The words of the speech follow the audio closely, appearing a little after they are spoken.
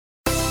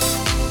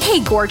Hey,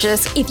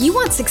 gorgeous. If you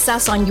want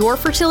success on your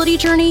fertility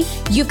journey,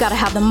 you've got to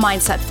have the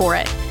mindset for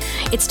it.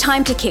 It's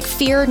time to kick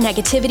fear,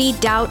 negativity,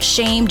 doubt,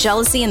 shame,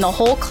 jealousy, and the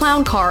whole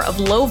clown car of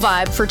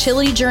low-vibe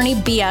fertility journey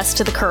BS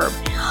to the curb.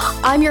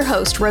 I'm your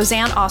host,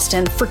 Roseanne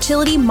Austin,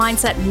 fertility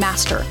mindset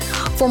master,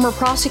 former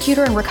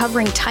prosecutor and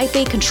recovering type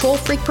A control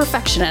freak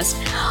perfectionist.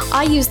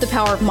 I use the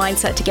power of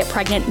mindset to get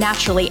pregnant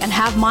naturally and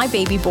have my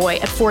baby boy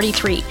at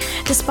 43,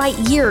 despite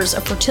years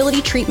of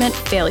fertility treatment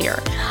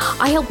failure.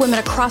 I help women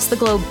across the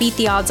globe beat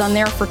the odds on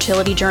their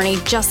fertility journey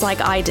just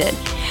like I did.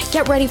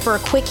 Get ready for a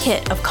quick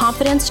hit of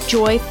confidence,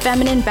 joy,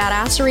 feminine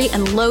badassery,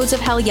 and loads of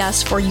hell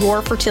yes for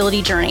your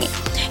fertility journey.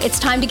 It's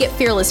time to get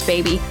fearless,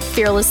 baby.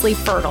 Fearlessly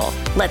fertile.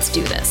 Let's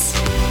do this.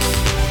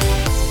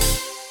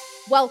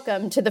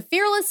 Welcome to the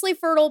Fearlessly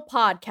Fertile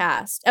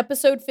podcast,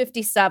 episode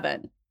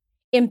 57,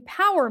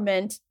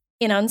 Empowerment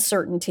in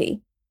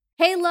Uncertainty.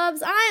 Hey,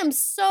 loves, I am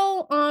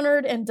so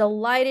honored and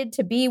delighted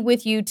to be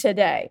with you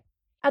today.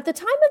 At the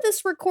time of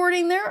this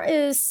recording, there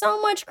is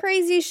so much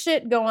crazy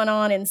shit going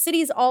on in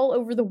cities all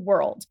over the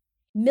world.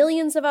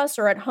 Millions of us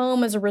are at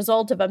home as a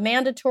result of a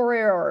mandatory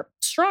or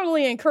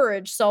strongly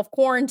encouraged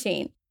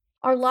self-quarantine.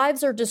 Our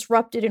lives are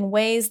disrupted in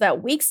ways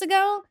that weeks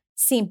ago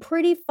seemed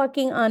pretty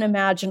fucking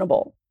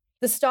unimaginable.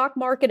 The stock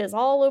market is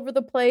all over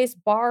the place,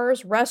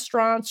 bars,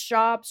 restaurants,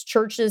 shops,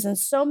 churches, and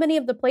so many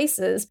of the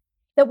places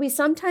that we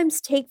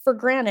sometimes take for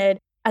granted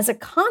as a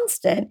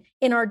constant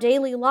in our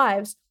daily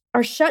lives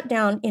are shut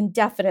down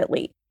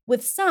indefinitely,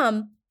 with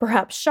some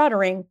perhaps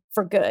shuttering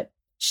for good.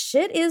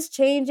 Shit is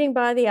changing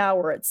by the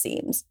hour, it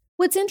seems.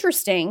 What's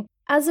interesting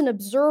as an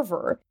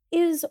observer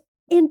is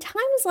in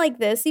times like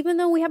this, even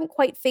though we haven't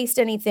quite faced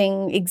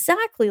anything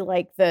exactly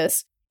like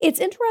this, it's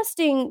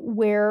interesting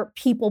where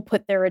people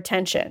put their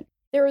attention.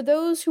 There are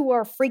those who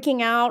are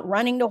freaking out,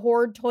 running to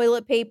hoard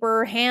toilet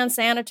paper, hand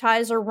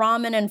sanitizer,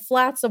 ramen, and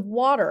flats of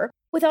water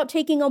without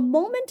taking a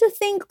moment to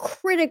think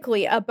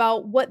critically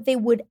about what they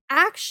would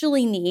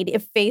actually need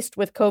if faced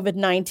with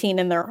COVID-19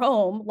 in their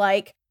home,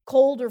 like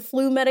cold or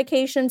flu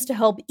medications to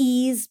help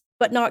ease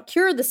but not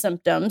cure the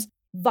symptoms,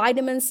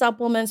 vitamin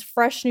supplements,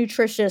 fresh,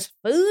 nutritious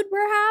food,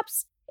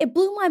 perhaps? It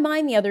blew my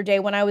mind the other day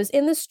when I was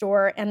in the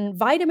store and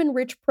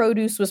vitamin-rich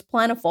produce was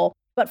plentiful,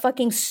 but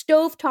fucking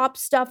stovetop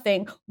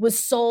stuffing was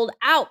sold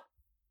out.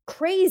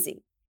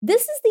 Crazy.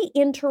 This is the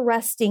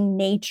interesting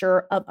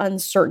nature of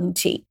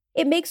uncertainty.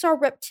 It makes our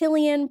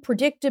reptilian,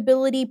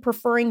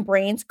 predictability-preferring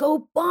brains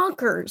go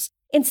bonkers.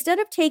 Instead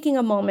of taking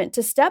a moment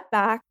to step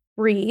back,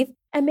 breathe,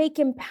 and make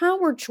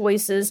empowered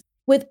choices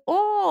with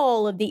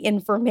all of the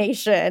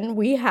information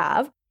we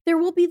have, there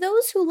will be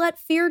those who let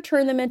fear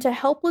turn them into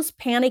helpless,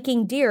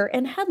 panicking deer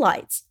in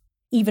headlights.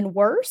 Even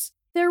worse,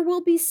 there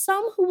will be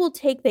some who will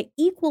take the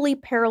equally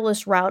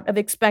perilous route of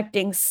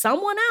expecting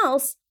someone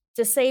else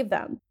to save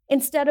them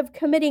instead of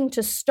committing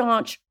to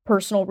staunch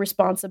personal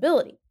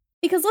responsibility.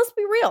 Because let's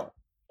be real,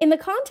 in the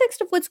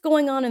context of what's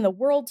going on in the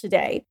world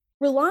today,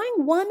 relying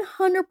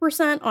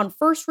 100% on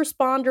first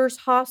responders,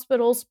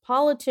 hospitals,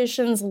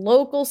 politicians,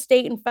 local,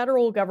 state, and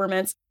federal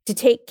governments to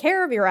take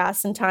care of your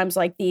ass in times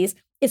like these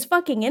is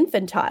fucking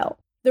infantile.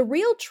 The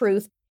real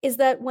truth is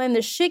that when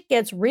the shit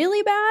gets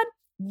really bad,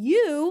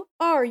 you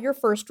are your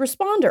first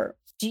responder.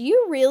 Do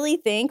you really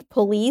think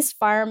police,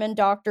 firemen,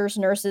 doctors,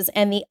 nurses,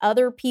 and the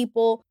other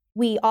people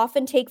we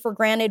often take for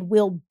granted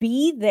will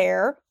be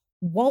there,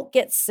 won't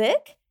get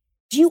sick?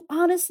 Do you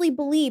honestly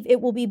believe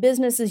it will be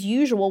business as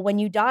usual when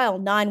you dial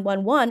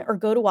 911 or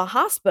go to a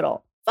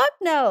hospital? Fuck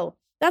no.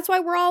 That's why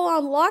we're all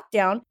on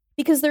lockdown,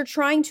 because they're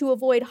trying to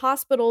avoid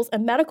hospitals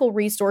and medical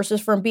resources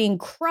from being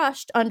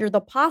crushed under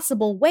the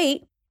possible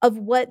weight of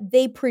what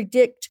they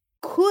predict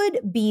could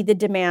be the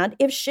demand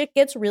if shit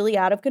gets really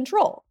out of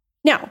control.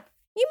 Now,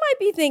 you might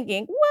be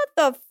thinking, what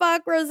the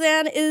fuck,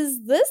 Roseanne?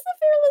 Is this the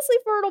Fearlessly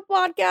Fertile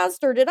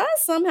podcast, or did I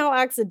somehow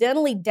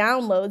accidentally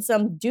download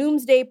some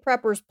Doomsday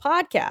Preppers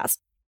podcast?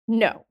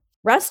 No.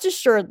 Rest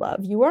assured,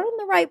 love, you are in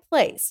the right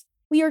place.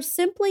 We are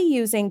simply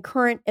using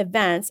current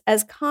events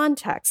as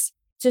context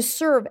to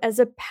serve as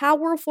a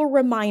powerful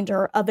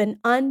reminder of an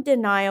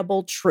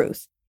undeniable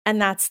truth,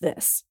 and that's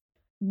this.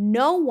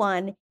 No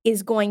one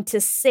is going to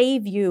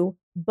save you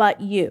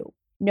but you.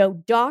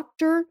 No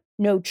doctor,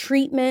 no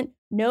treatment,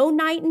 no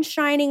knight in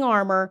shining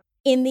armor.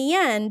 In the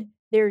end,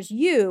 there's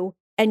you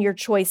and your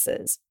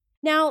choices.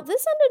 Now,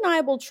 this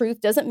undeniable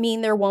truth doesn't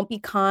mean there won't be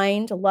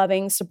kind,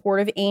 loving,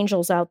 supportive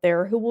angels out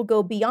there who will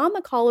go beyond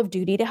the call of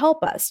duty to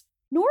help us.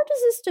 Nor does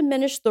this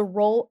diminish the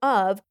role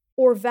of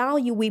or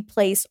value we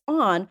place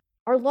on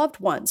our loved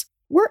ones.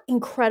 We're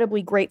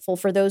incredibly grateful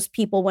for those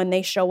people when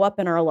they show up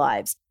in our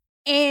lives.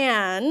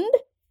 And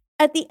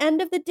at the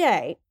end of the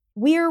day,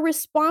 we are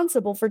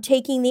responsible for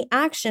taking the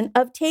action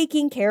of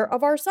taking care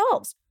of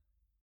ourselves.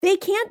 They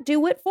can't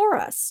do it for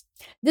us.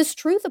 This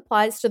truth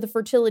applies to the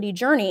fertility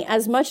journey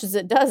as much as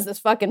it does this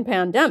fucking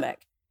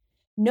pandemic.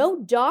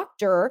 No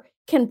doctor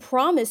can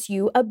promise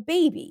you a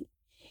baby.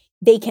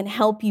 They can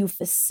help you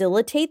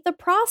facilitate the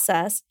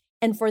process,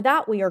 and for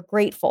that we are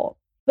grateful.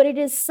 But it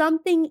is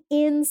something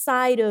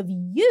inside of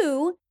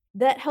you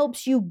that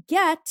helps you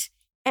get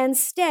and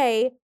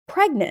stay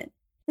pregnant.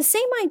 The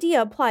same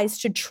idea applies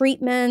to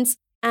treatments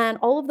and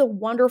all of the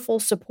wonderful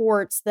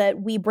supports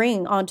that we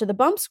bring onto the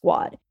Bump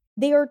Squad.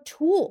 They are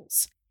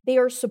tools, they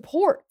are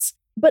supports,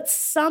 but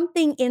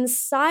something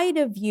inside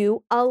of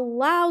you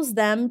allows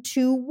them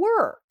to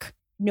work.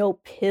 No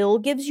pill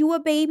gives you a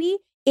baby.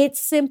 It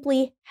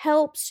simply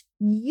helps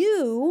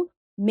you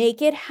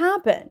make it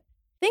happen.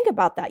 Think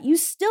about that. You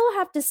still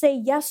have to say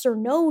yes or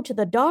no to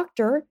the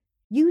doctor.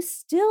 You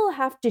still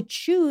have to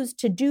choose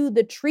to do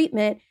the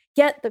treatment,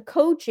 get the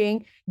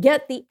coaching,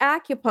 get the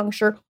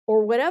acupuncture,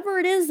 or whatever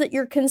it is that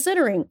you're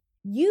considering.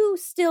 You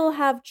still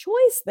have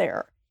choice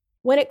there.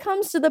 When it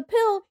comes to the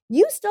pill,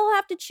 you still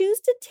have to choose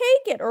to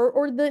take it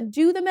or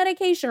do the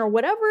medication or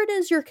whatever it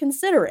is you're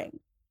considering.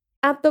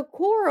 At the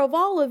core of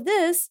all of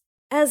this,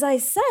 as I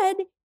said,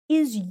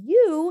 is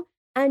you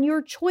and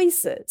your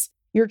choices.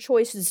 Your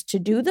choices to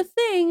do the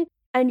thing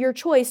and your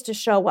choice to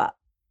show up.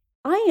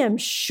 I am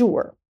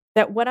sure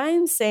that what I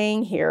am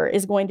saying here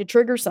is going to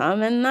trigger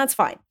some, and that's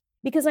fine,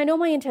 because I know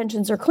my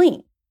intentions are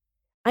clean.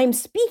 I'm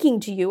speaking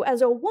to you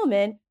as a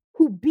woman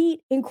who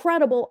beat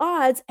incredible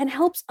odds and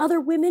helps other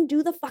women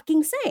do the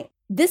fucking same.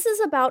 This is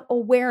about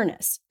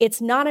awareness. It's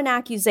not an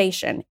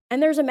accusation,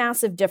 and there's a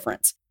massive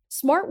difference.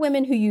 Smart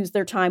women who use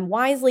their time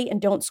wisely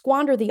and don't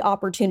squander the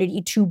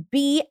opportunity to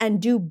be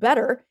and do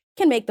better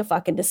can make the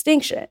fucking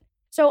distinction.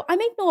 So I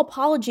make no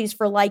apologies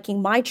for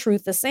liking my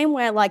truth the same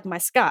way I like my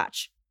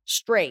scotch.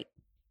 Straight.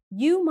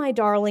 You, my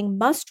darling,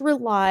 must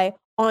rely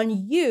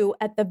on you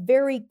at the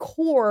very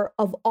core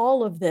of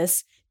all of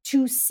this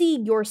to see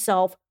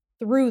yourself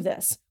through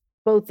this,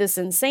 both this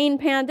insane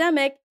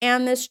pandemic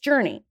and this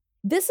journey.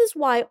 This is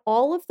why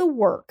all of the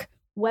work,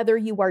 whether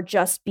you are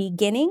just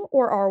beginning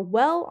or are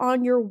well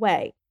on your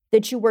way,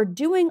 that you are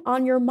doing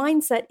on your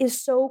mindset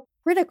is so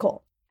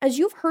critical. As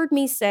you've heard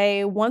me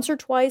say once or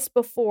twice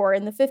before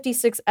in the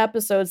 56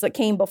 episodes that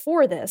came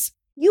before this,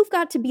 you've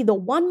got to be the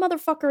one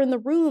motherfucker in the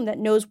room that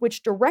knows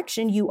which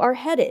direction you are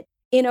headed.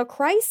 In a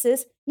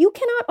crisis, you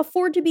cannot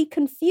afford to be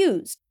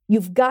confused.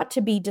 You've got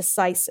to be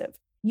decisive.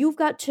 You've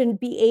got to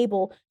be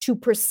able to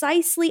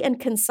precisely and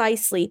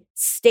concisely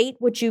state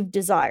what you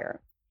desire.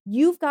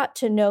 You've got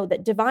to know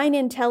that divine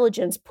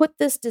intelligence put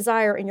this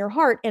desire in your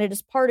heart and it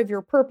is part of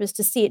your purpose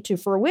to see it to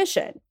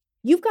fruition.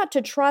 You've got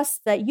to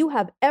trust that you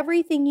have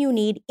everything you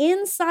need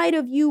inside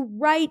of you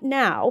right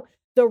now,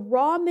 the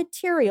raw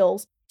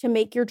materials to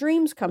make your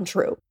dreams come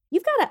true.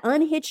 You've got to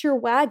unhitch your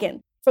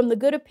wagon from the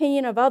good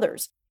opinion of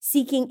others,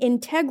 seeking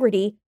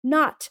integrity,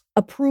 not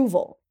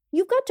approval.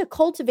 You've got to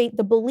cultivate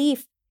the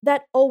belief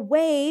that a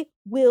way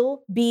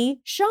will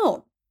be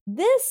shown.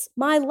 This,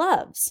 my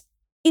loves,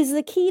 is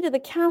the key to the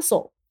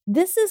castle.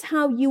 This is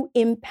how you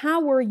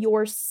empower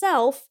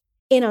yourself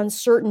in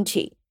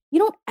uncertainty. You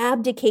don't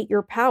abdicate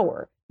your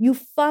power. You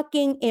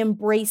fucking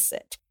embrace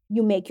it.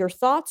 You make your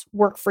thoughts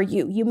work for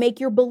you. You make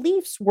your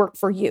beliefs work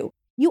for you.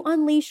 You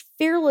unleash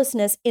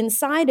fearlessness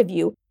inside of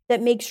you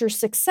that makes your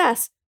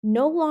success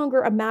no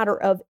longer a matter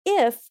of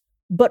if,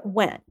 but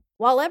when.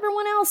 While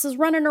everyone else is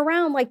running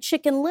around like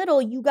Chicken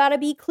Little, you got to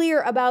be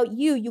clear about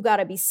you. You got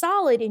to be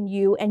solid in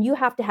you, and you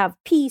have to have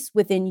peace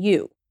within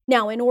you.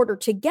 Now, in order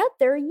to get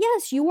there,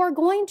 yes, you are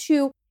going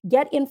to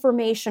get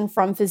information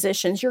from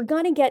physicians. You're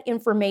going to get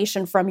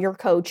information from your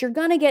coach. You're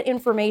going to get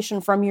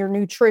information from your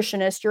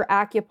nutritionist, your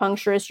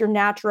acupuncturist, your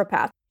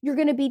naturopath. You're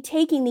going to be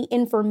taking the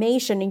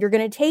information and you're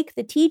going to take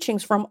the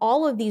teachings from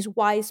all of these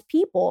wise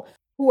people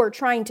who are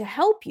trying to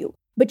help you.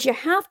 But you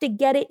have to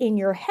get it in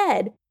your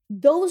head.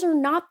 Those are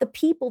not the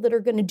people that are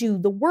going to do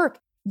the work.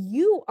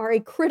 You are a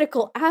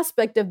critical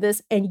aspect of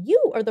this, and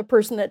you are the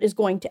person that is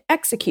going to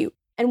execute.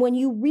 And when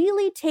you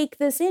really take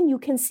this in, you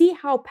can see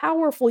how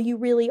powerful you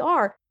really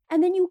are.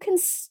 And then you can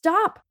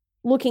stop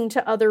looking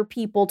to other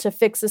people to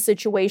fix a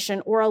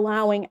situation or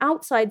allowing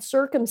outside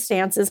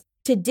circumstances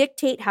to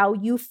dictate how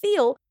you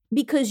feel,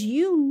 because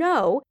you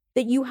know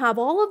that you have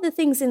all of the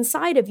things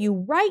inside of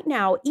you right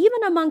now,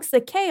 even amongst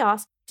the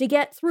chaos, to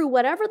get through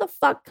whatever the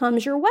fuck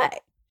comes your way.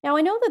 Now,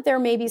 I know that there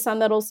may be some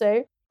that'll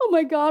say, oh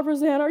my God,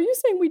 Roseanne, are you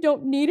saying we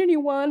don't need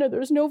anyone or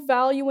there's no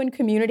value in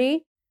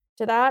community?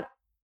 To that,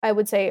 I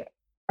would say,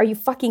 are you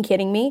fucking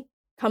kidding me?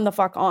 Come the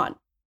fuck on.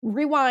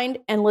 Rewind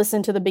and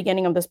listen to the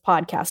beginning of this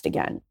podcast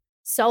again.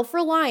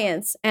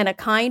 Self-reliance and a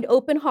kind,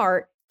 open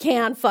heart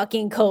can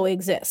fucking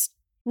coexist.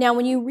 Now,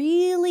 when you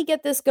really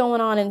get this going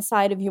on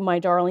inside of you, my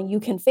darling, you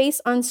can face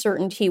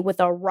uncertainty with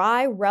a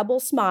wry rebel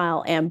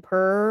smile and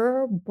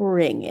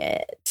bring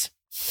it.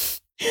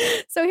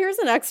 So here's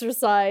an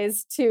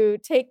exercise to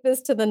take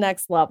this to the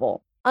next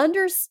level.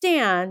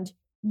 Understand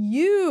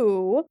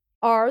you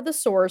are the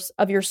source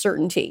of your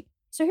certainty.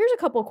 So here's a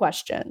couple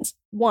questions.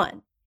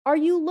 1, are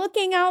you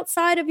looking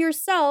outside of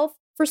yourself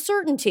for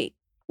certainty?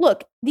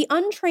 Look, the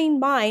untrained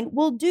mind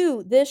will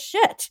do this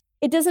shit.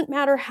 It doesn't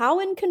matter how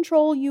in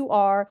control you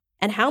are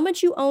and how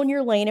much you own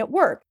your lane at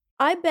work.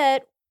 I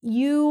bet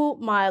you,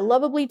 my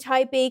lovably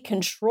type A,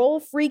 control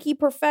freaky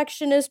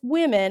perfectionist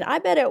women, I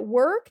bet at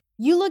work,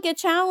 you look at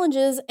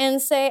challenges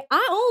and say,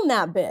 I own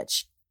that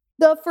bitch.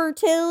 The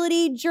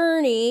fertility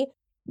journey,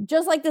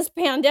 just like this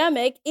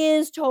pandemic,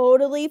 is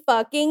totally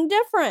fucking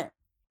different.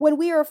 When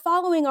we are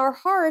following our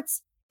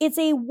hearts, it's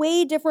a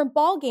way different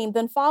ballgame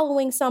than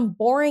following some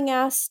boring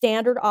ass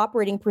standard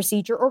operating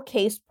procedure or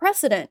case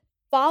precedent.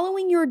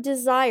 Following your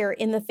desire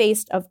in the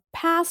face of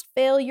past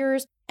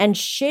failures and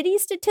shitty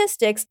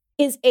statistics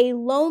is a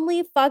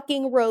lonely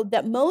fucking road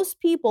that most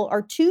people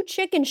are too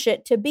chicken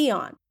shit to be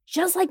on.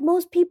 Just like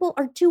most people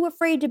are too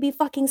afraid to be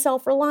fucking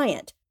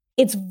self-reliant.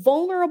 It's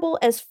vulnerable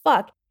as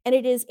fuck, and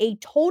it is a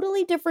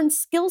totally different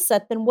skill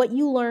set than what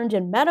you learned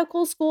in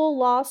medical school,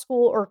 law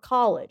school, or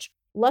college.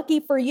 Lucky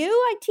for you,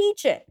 I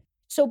teach it.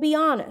 So be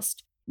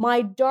honest.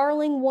 My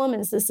darling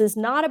womans, this is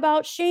not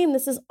about shame.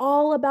 This is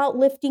all about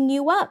lifting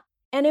you up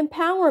and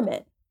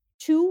empowerment.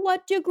 To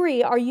what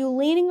degree are you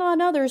leaning on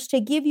others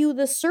to give you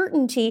the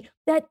certainty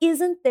that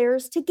isn't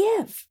theirs to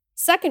give?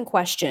 Second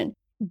question,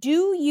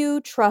 do you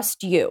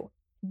trust you?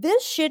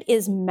 This shit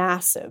is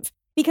massive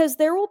because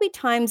there will be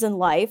times in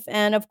life,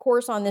 and of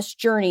course on this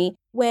journey,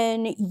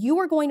 when you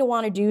are going to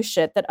want to do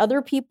shit that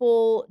other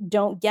people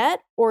don't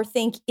get or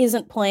think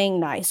isn't playing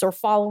nice or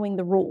following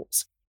the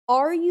rules.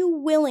 Are you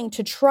willing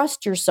to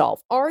trust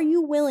yourself? Are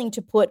you willing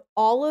to put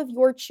all of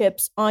your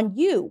chips on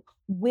you?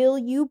 Will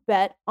you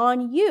bet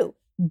on you?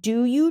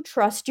 Do you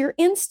trust your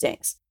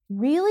instincts?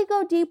 Really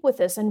go deep with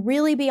this and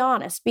really be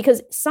honest,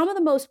 because some of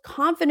the most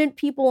confident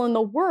people in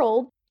the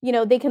world,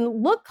 they can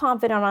look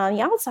confident on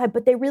the outside,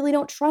 but they really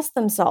don't trust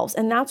themselves.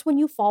 And that's when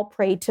you fall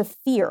prey to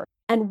fear.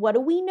 And what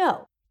do we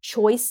know?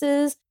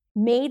 Choices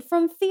made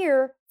from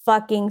fear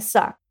fucking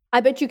suck.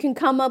 I bet you can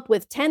come up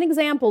with 10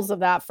 examples of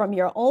that from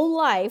your own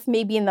life,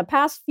 maybe in the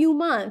past few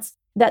months,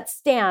 that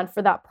stand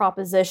for that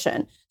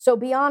proposition. So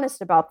be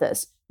honest about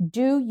this.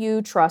 Do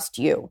you trust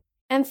you?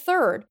 And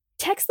third,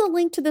 text the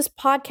link to this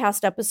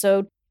podcast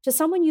episode to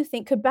someone you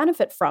think could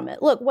benefit from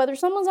it. Look, whether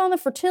someone's on the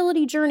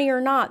fertility journey or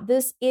not,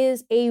 this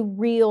is a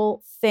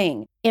real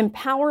thing.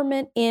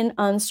 Empowerment in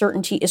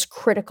uncertainty is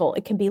critical.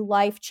 It can be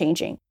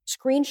life-changing.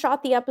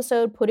 Screenshot the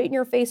episode, put it in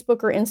your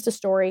Facebook or Insta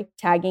story,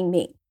 tagging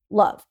me.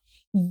 Love.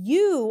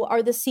 You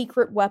are the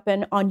secret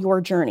weapon on your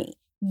journey.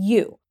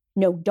 You.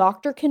 No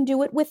doctor can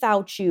do it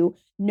without you.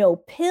 No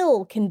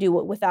pill can do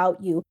it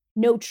without you.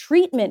 No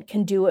treatment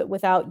can do it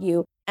without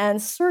you. And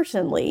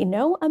certainly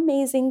no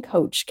amazing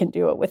coach can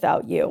do it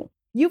without you.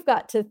 You've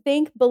got to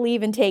think,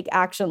 believe, and take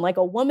action like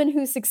a woman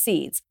who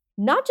succeeds.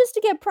 Not just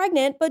to get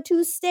pregnant, but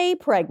to stay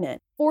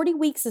pregnant. 40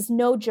 weeks is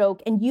no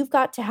joke, and you've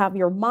got to have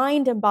your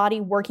mind and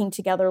body working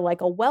together like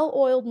a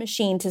well-oiled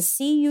machine to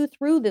see you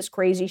through this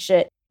crazy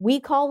shit we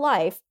call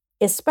life,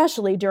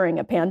 especially during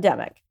a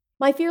pandemic.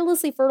 My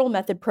Fearlessly Fertile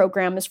Method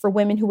program is for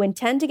women who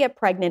intend to get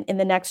pregnant in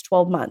the next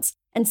 12 months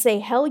and say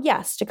hell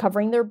yes to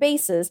covering their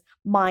bases,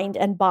 mind,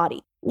 and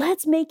body.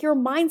 Let's make your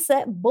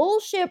mindset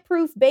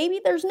bullshit-proof,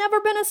 baby. There's never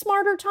been a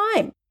smarter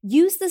time.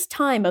 Use this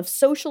time of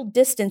social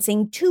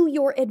distancing to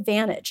your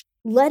advantage.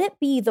 Let it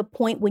be the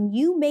point when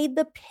you made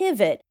the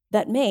pivot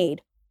that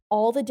made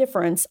all the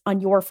difference on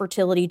your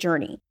fertility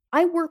journey.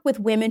 I work with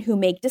women who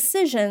make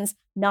decisions,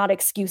 not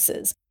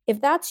excuses.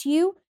 If that's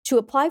you, to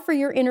apply for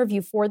your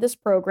interview for this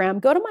program,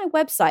 go to my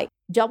website,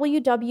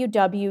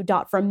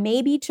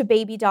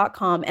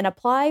 www.frommaybe2baby.com, and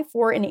apply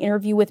for an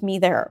interview with me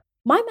there.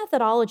 My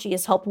methodology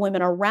has helped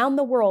women around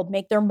the world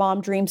make their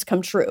mom dreams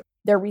come true.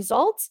 Their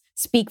results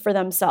speak for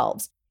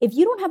themselves. If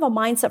you don't have a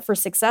mindset for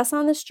success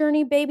on this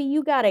journey, baby,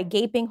 you got a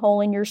gaping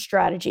hole in your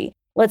strategy.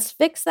 Let's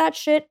fix that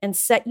shit and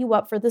set you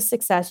up for the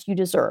success you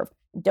deserve.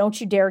 Don't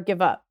you dare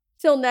give up.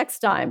 Till next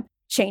time,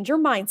 change your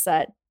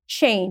mindset.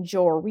 Change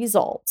your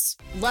results.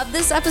 Love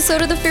this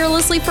episode of the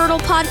Fearlessly Fertile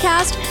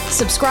podcast?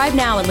 Subscribe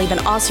now and leave an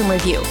awesome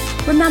review.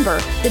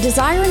 Remember, the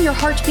desire in your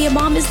heart to be a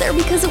mom is there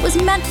because it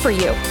was meant for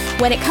you.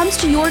 When it comes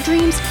to your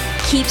dreams,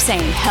 keep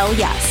saying hell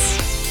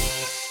yes.